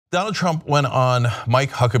Donald Trump went on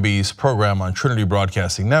Mike Huckabee's program on Trinity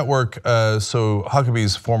Broadcasting Network. So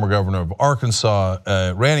Huckabee's former governor of Arkansas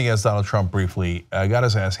ran against Donald Trump briefly, got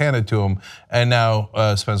his ass handed to him, and now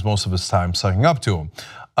spends most of his time sucking up to him.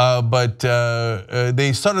 But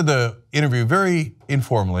they started the interview very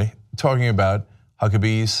informally, talking about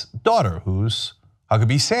Huckabee's daughter, who's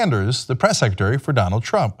Huckabee Sanders, the press secretary for Donald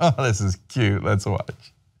Trump. Oh, this is cute. Let's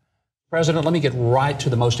watch. President, let me get right to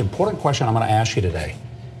the most important question I'm going to ask you today.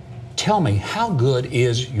 Tell me, how good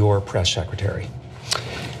is your press secretary?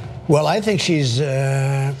 Well, I think she's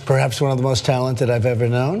perhaps one of the most talented I've ever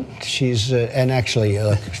known. She's, and actually,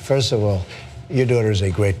 first of all, your daughter is a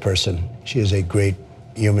great person. She is a great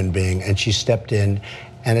human being, and she stepped in,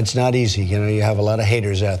 and it's not easy. You know, you have a lot of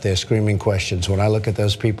haters out there screaming questions. When I look at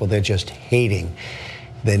those people, they're just hating.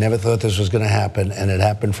 They never thought this was going to happen, and it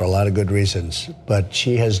happened for a lot of good reasons. But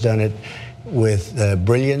she has done it with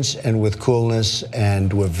brilliance and with coolness,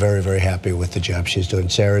 and we're very, very happy with the job she's doing.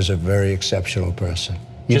 Sarah's a very exceptional person.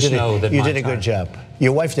 You did a good job.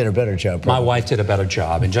 Your wife did a better job, probably. My wife did a better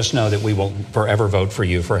job, and just know that we will forever vote for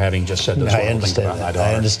you for having just said those wonderful things about my daughter.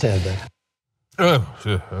 I understand that. Oh,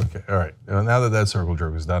 okay, all right. Now that circle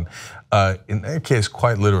jerk is done, in that case,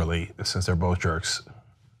 quite literally, since they're both jerks,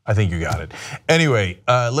 I think you got it. Anyway,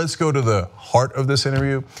 let's go to the heart of this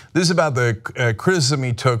interview. This is about the criticism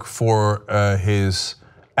he took for his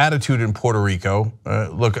attitude in Puerto Rico.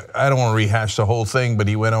 Look, I don't want to rehash the whole thing, but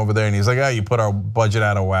he went over there and he's like, you put our budget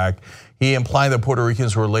out of whack. He implied that Puerto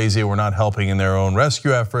Ricans were lazy and were not helping in their own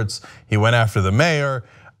rescue efforts. He went after the mayor.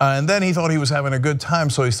 And then he thought he was having a good time,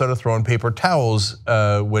 so he started throwing paper towels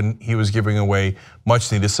when he was giving away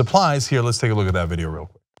much needed supplies. Here, let's take a look at that video real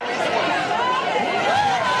quick.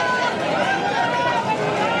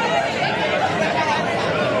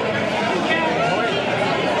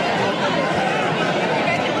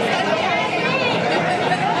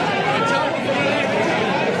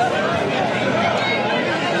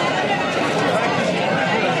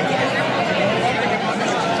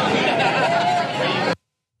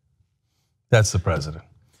 That's the president.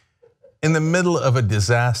 In the middle of a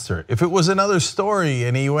disaster. If it was another story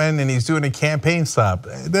and he went and he's doing a campaign stop,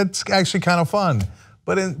 that's actually kind of fun.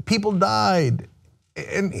 But people died.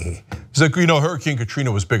 And he's like, Hurricane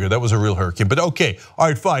Katrina was bigger. That was a real hurricane. But okay, all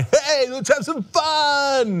right, fine. Hey, let's have some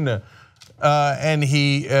fun. And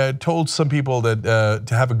he told some people that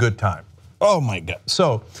to have a good time. Oh my God.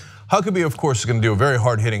 So Huckabee, of course, is going to do a very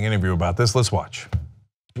hard-hitting interview about this. Let's watch.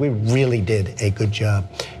 We really did a good job.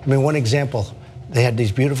 I mean, one example, they had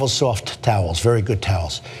these beautiful soft towels, very good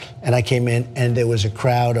towels. And I came in and there was a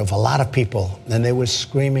crowd of a lot of people and they were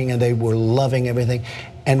screaming and they were loving everything.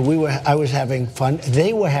 And I was having fun,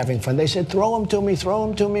 they were having fun. They said, throw them to me,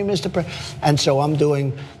 Mr. President. And so I'm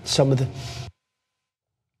doing some of the.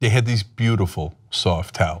 They had these beautiful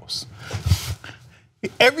soft towels.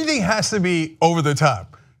 Everything has to be over the top.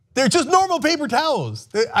 They're just normal paper towels.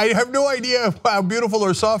 I have no idea how beautiful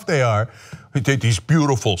or soft they are. These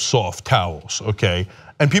beautiful soft towels, okay?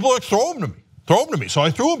 And people are like, throw them to me, so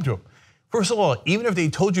I threw them to him. First of all, even if they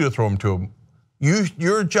told you to throw them to him,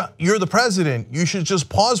 you're the president. You should just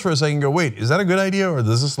pause for a second and go, wait, is that a good idea or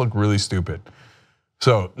does this look really stupid?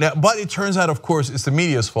 So now, but it turns out, of course, it's the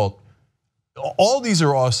media's fault. All these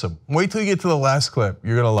are awesome. Wait till you get to the last clip.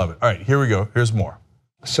 You're gonna love it. All right, here we go, here's more.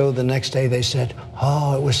 So the next day they said,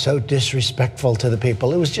 it was so disrespectful to the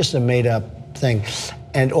people. It was just a made up thing.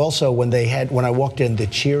 And also when I walked in, the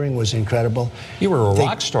cheering was incredible. You were a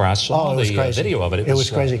rock star. I saw the video of it. It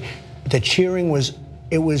was crazy. The cheering was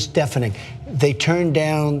deafening. They turned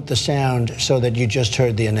down the sound so that you just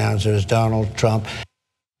heard the announcers, Donald Trump.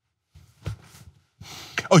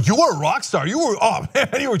 Oh, you were a rock star. You were, man,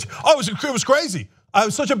 it was crazy. I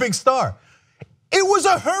was such a big star. It was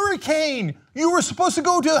a hurricane. You were supposed to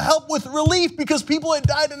go to help with relief because people had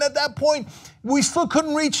died, and at that point, we still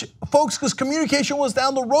couldn't reach folks because communication was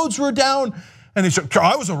down, the roads were down. And they said,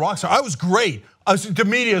 I was a rock star, I was great. The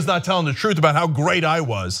media is not telling the truth about how great I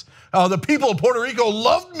was. The people of Puerto Rico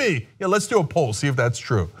loved me. Yeah, let's do a poll, see if that's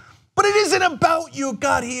true. But it isn't about you.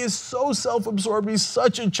 God, he is so self-absorbed. He's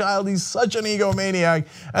such a child. He's such an egomaniac.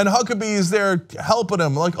 And Huckabee is there helping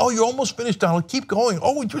him. Like, you're almost finished, Donald. Keep going.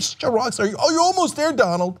 Oh, you're such a rock star. You're almost there,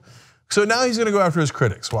 Donald. So now he's going to go after his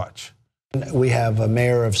critics. Watch. We have a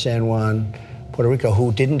mayor of San Juan, Puerto Rico,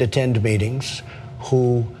 who didn't attend meetings,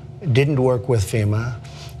 who didn't work with FEMA,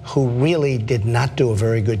 who really did not do a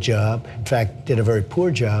very good job. In fact, did a very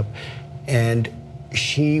poor job. And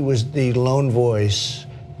she was the lone voice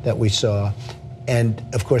that we saw. And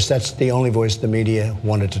of course, that's the only voice the media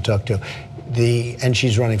wanted to talk to. And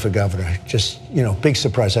she's running for governor. Just, big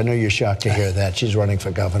surprise. I know you're shocked to hear that. She's running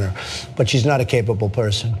for governor. But she's not a capable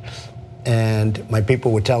person. And my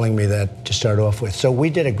people were telling me that to start off with. So we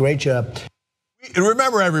did a great job.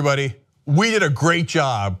 Remember, everybody, we did a great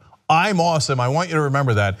job. I'm awesome. I want you to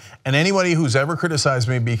remember that. And anybody who's ever criticized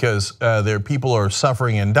me because their people are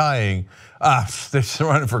suffering and dying, they're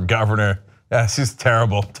running for governor. She's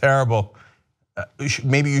terrible, terrible.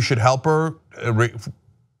 Maybe you should help her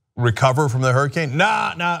recover from the hurricane?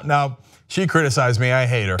 No. She criticized me, I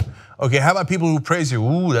hate her. Okay, how about people who praise you?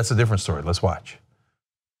 Ooh, that's a different story, let's watch.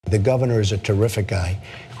 The governor is a terrific guy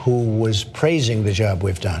who was praising the job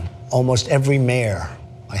we've done. Almost every mayor,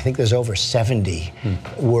 I think there's over 70,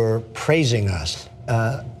 were praising us.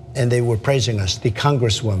 And they were praising us. The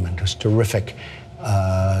congresswoman, who's terrific,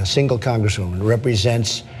 single congresswoman,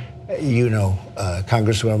 represents,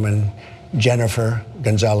 Congresswoman Jennifer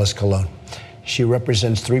Gonzalez-Colon. She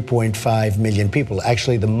represents 3.5 million people,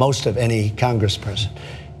 actually the most of any congressperson.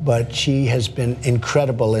 But she has been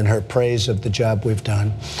incredible in her praise of the job we've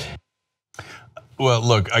done. Well,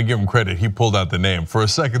 look, I give him credit. He pulled out the name. For a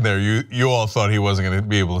second there, you all thought he wasn't going to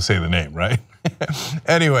be able to say the name, right?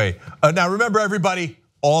 Anyway, now remember, everybody,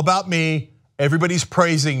 all about me. Everybody's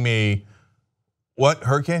praising me. What,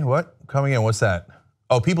 hurricane, what? Coming in, what's that?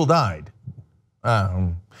 Oh, people died.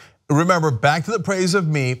 Remember, back to the praise of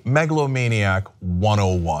me, Megalomaniac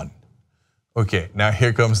 101. Okay, now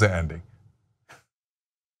here comes the ending.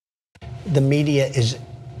 The media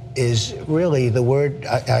is really the word,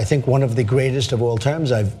 I think one of the greatest of all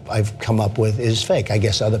terms I've come up with is fake. I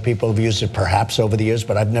guess other people have used it perhaps over the years,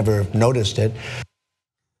 but I've never noticed it.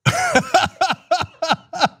 I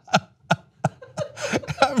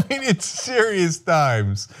mean, it's serious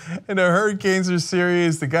times, and the hurricanes are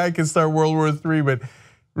serious. The guy can start World War III, but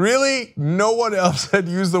really, no one else had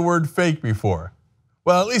used the word fake before.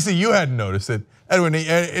 Well, at least you hadn't noticed it.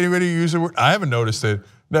 Anybody use the word? I haven't noticed it.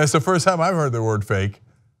 That's the first time I've heard the word fake.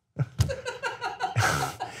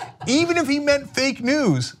 Even if he meant fake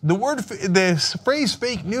news, the phrase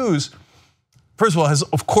fake news, first of all, has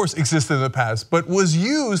of course existed in the past, but was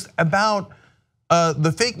used about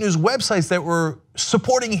the fake news websites that were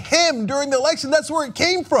supporting him during the election. That's where it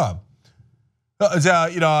came from.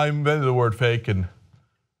 I invented the word fake, and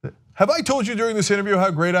have I told you during this interview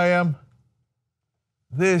how great I am?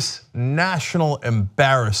 This national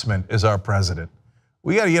embarrassment is our president.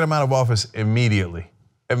 We got to get him out of office immediately,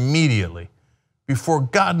 before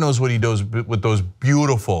God knows what he does with those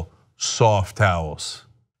beautiful soft towels.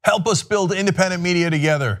 Help us build independent media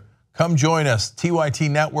together. Come join us,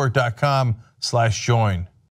 tytnetwork.com/join.